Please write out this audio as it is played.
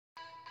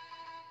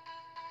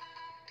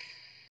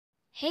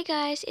Hey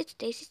guys, it's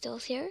Daisy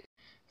Stills here.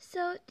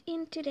 So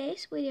in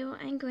today's video,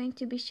 I'm going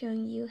to be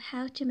showing you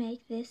how to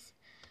make this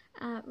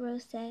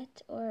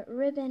rosette or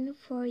ribbon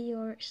for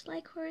your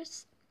sleigh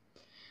horse.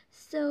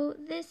 So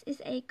this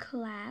is a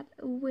collab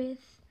with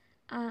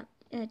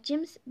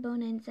Jim's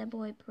Bonanza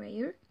Boy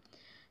Brayer.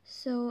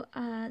 So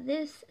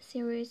this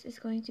series is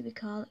going to be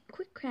called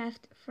Quick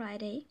Craft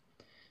Friday.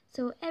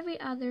 So every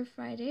other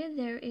Friday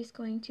there is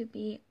going to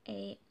be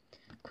a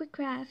quick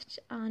craft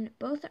on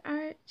both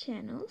our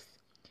channels.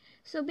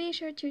 So be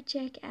sure to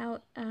check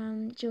out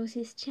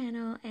Josie's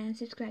channel and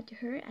subscribe to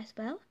her as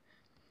well,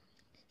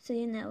 so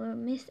you never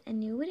miss a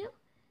new video.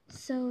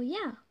 So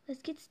yeah,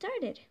 let's get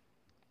started.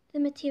 The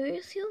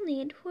materials you'll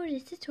need for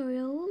this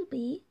tutorial will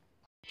be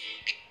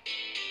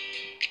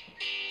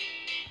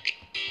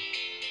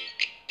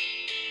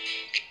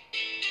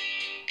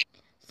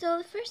So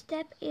the first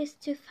step is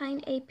to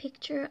find a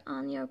picture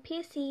on your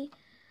PC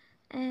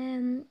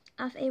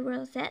of a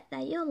rosette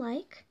that you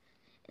like,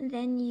 and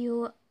then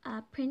you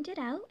print it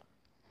out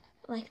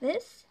like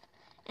this,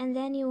 and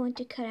then you want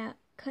to cut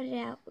it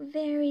out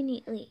very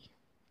neatly.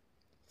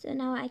 So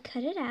now I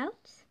cut it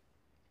out.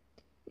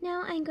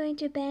 Now I'm going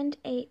to bend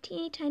a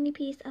teeny tiny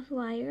piece of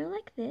wire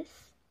like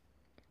this,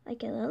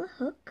 like a little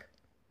hook,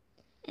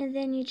 and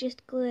then you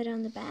just glue it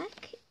on the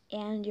back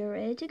and you're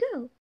ready to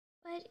go.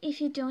 But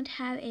if you don't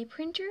have a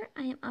printer,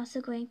 I am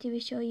also going to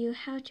show you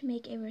how to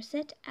make a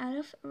rosette out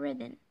of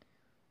ribbon.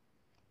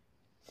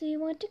 So you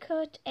want to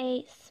cut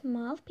a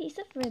small piece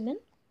of ribbon.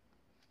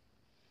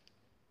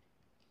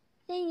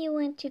 Then you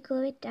want to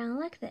glue it down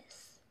like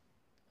this.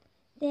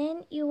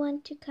 Then you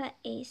want to cut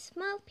a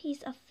small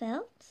piece of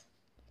felt.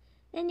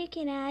 Then you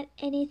can add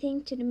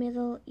anything to the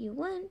middle you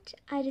want.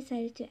 I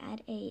decided to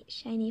add a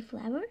shiny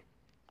flower.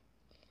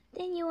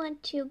 Then you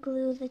want to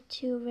glue the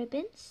two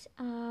ribbons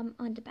on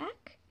the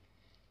back.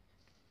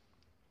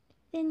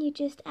 Then you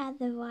just add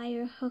the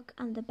wire hook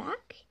on the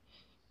back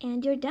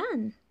and you're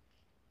done.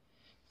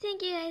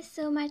 Thank you guys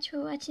so much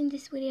for watching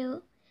this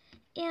video.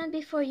 And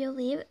before you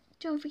leave,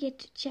 don't forget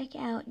to check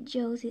out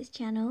Josie's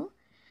channel.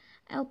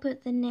 I'll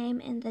put the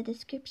name in the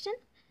description.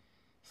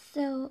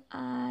 So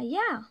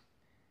yeah,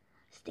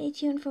 stay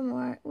tuned for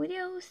more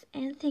videos,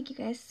 and thank you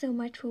guys so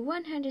much for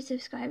 100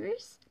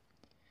 subscribers.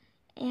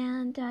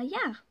 And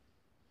yeah,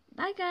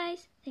 bye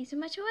guys, thanks so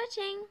much for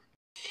watching.